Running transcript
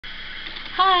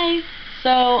Hi!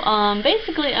 So,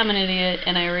 basically I'm an idiot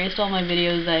and I erased all my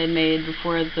videos I had made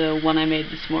before the one I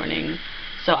made this morning.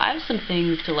 So I have some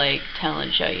things to, like, tell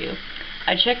and show you.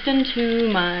 I checked into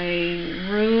my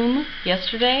room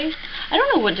yesterday. I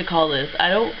don't know what to call this. I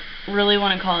don't really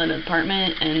want to call it an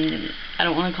apartment and I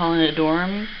don't want to call it a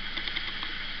dorm.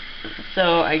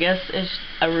 So I guess it's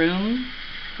a room,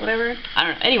 whatever. I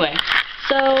don't know. Anyway,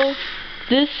 so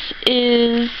this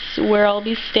is where I'll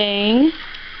be staying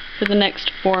for the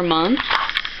next 4 months.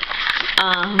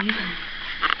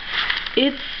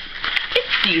 It's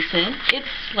decent.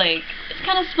 It's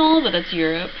kind of small, but it's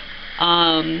Europe.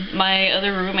 My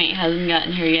other roommate hasn't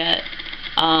gotten here yet.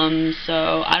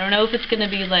 So I don't know if it's gonna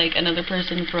be like another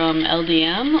person from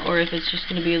LDM or if it's just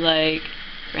gonna be like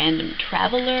random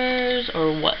travelers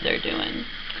or what they're doing.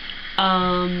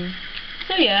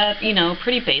 So yeah, you know,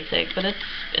 pretty basic, but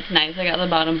it's nice. I got the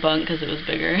bottom bunk because it was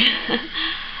bigger.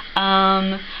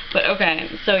 But okay,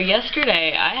 so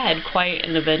yesterday I had quite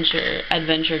an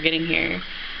adventure getting here.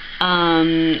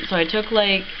 So I took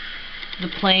like the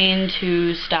plane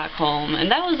to Stockholm,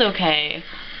 and that was okay.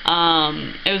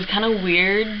 It was kind of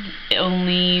weird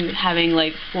only having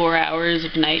like 4 hours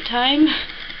of nighttime.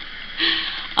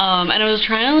 And I was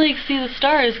trying to like see the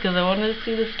stars because I wanted to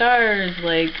see the stars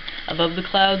like above the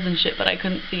clouds and shit, but I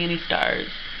couldn't see any stars.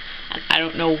 And I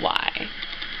don't know why.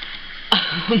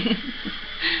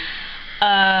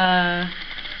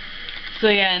 So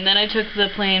yeah, and then I took the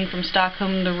plane from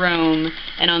Stockholm to Rome,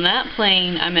 and on that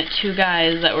plane I met two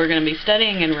guys that were going to be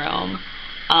studying in Rome,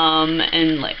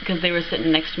 and like, because they were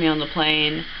sitting next to me on the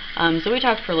plane, so we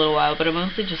talked for a little while, but I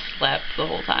mostly just slept the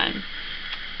whole time.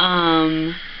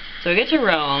 So I get to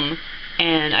Rome,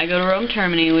 and I go to Rome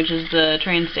Termini, which is the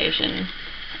train station,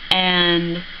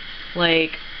 and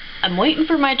like, I'm waiting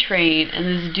for my train, and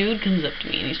this dude comes up to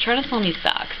me, and he's trying to sell me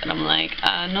socks, and I'm like,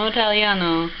 no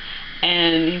Italiano,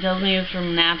 and he tells me he's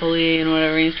from Napoli, and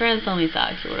whatever, and he's trying to sell me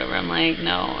socks, or whatever. I'm like,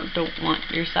 no, don't want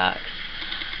your socks.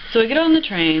 So I get on the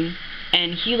train,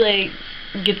 and he, like,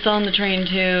 gets on the train,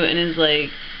 too, and is, like,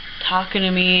 talking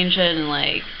to me and shit, and,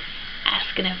 like,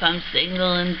 asking if I'm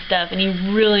single and stuff, and he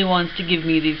really wants to give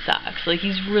me these socks. Like,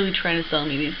 he's really trying to sell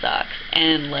me these socks,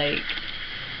 and, like,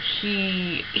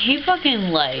 he fucking,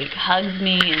 like, hugs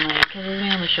me and, like, kisses me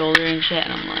on the shoulder and shit,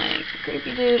 and I'm like,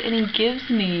 creepy dude, and he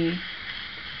gives me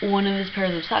one of his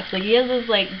pairs of socks. Like, he has this,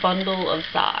 like, bundle of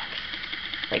socks.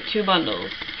 Like, 2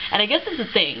 bundles. And I guess it's a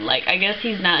thing. Like, I guess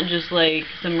he's not just, like,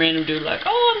 some random dude like,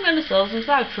 oh, I'm gonna sell some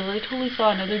socks. So I totally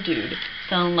saw another dude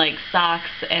selling, like,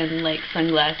 socks and, like,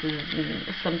 sunglasses and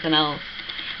something else.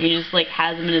 And he just, like,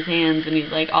 has them in his hands and he's,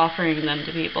 like, offering them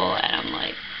to people. And I'm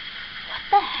like, what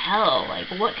the hell? Like,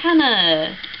 what kind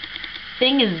of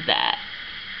thing is that?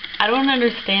 I don't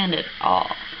understand it at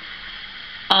all.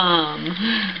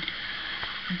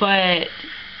 But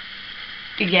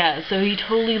yeah, so he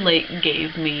totally like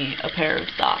gave me a pair of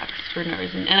socks for no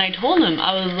reason, and I told him,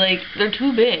 I was like, they're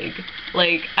too big,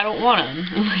 like I don't want them.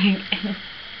 Like,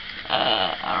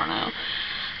 I don't know.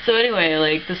 So anyway,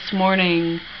 like this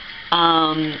morning,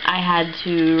 I had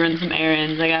to run some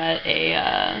errands. I got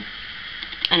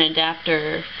an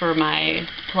adapter for my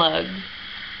plug,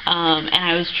 and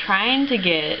I was trying to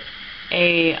get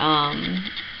a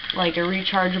like a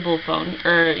rechargeable phone,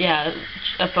 or yeah,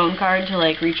 a phone card to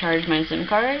like recharge my SIM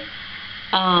card,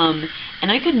 and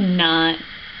I could not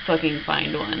fucking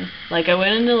find one. Like, I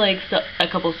went into like a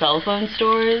couple cell phone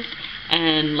stores,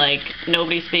 and like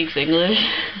nobody speaks English,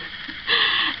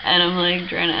 and I'm like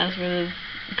trying to ask for this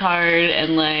card,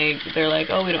 and like they're like,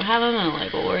 oh, we don't have them, and I'm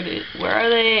like, well, where are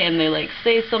they? And they like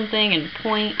say something and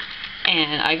point,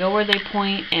 and I go where they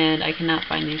point, and I cannot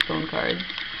find these phone cards.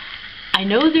 I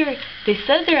know they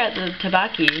said they're at the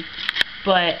Tabaki,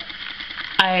 but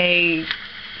I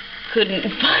couldn't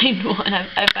find one.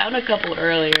 I found a couple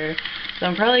earlier, so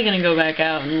I'm probably gonna go back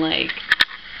out and like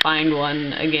find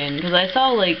one again, because I saw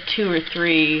like 2 or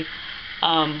 3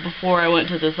 before I went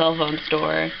to the cell phone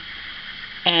store,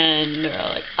 and they're all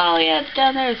like, oh yeah, it's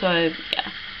down there, so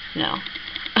yeah, no.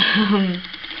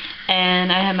 And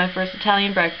I had my first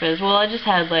Italian breakfast. Well, I just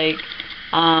had like,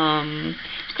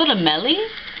 it's called a Melli.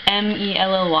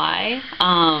 M-E-L-L-Y.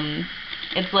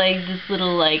 It's like this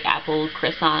little like apple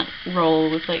croissant roll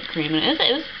with like cream in it.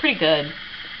 It was pretty good.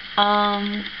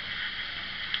 Oh,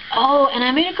 and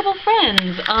I made a couple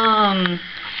friends.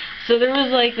 So there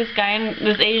was like this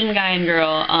Asian guy and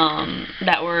girl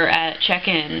that were at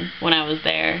check-in when I was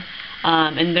there.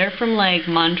 And they're from like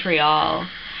Montreal,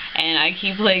 and I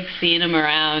keep like seeing them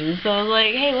around. So I was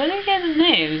like, hey, what are your guys'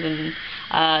 names? And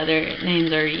their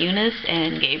names are Eunice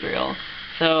and Gabriel.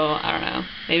 So, I don't know.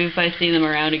 Maybe if I see them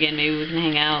around again, maybe we can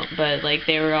hang out. But, like,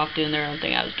 they were off doing their own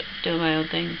thing. I was doing my own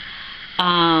thing.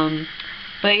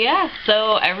 But, yeah.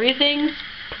 So, everything's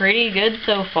pretty good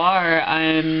so far.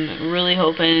 I'm really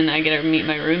hoping I get to meet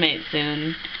my roommate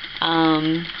soon.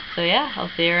 So, yeah. I'll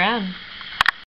see you around.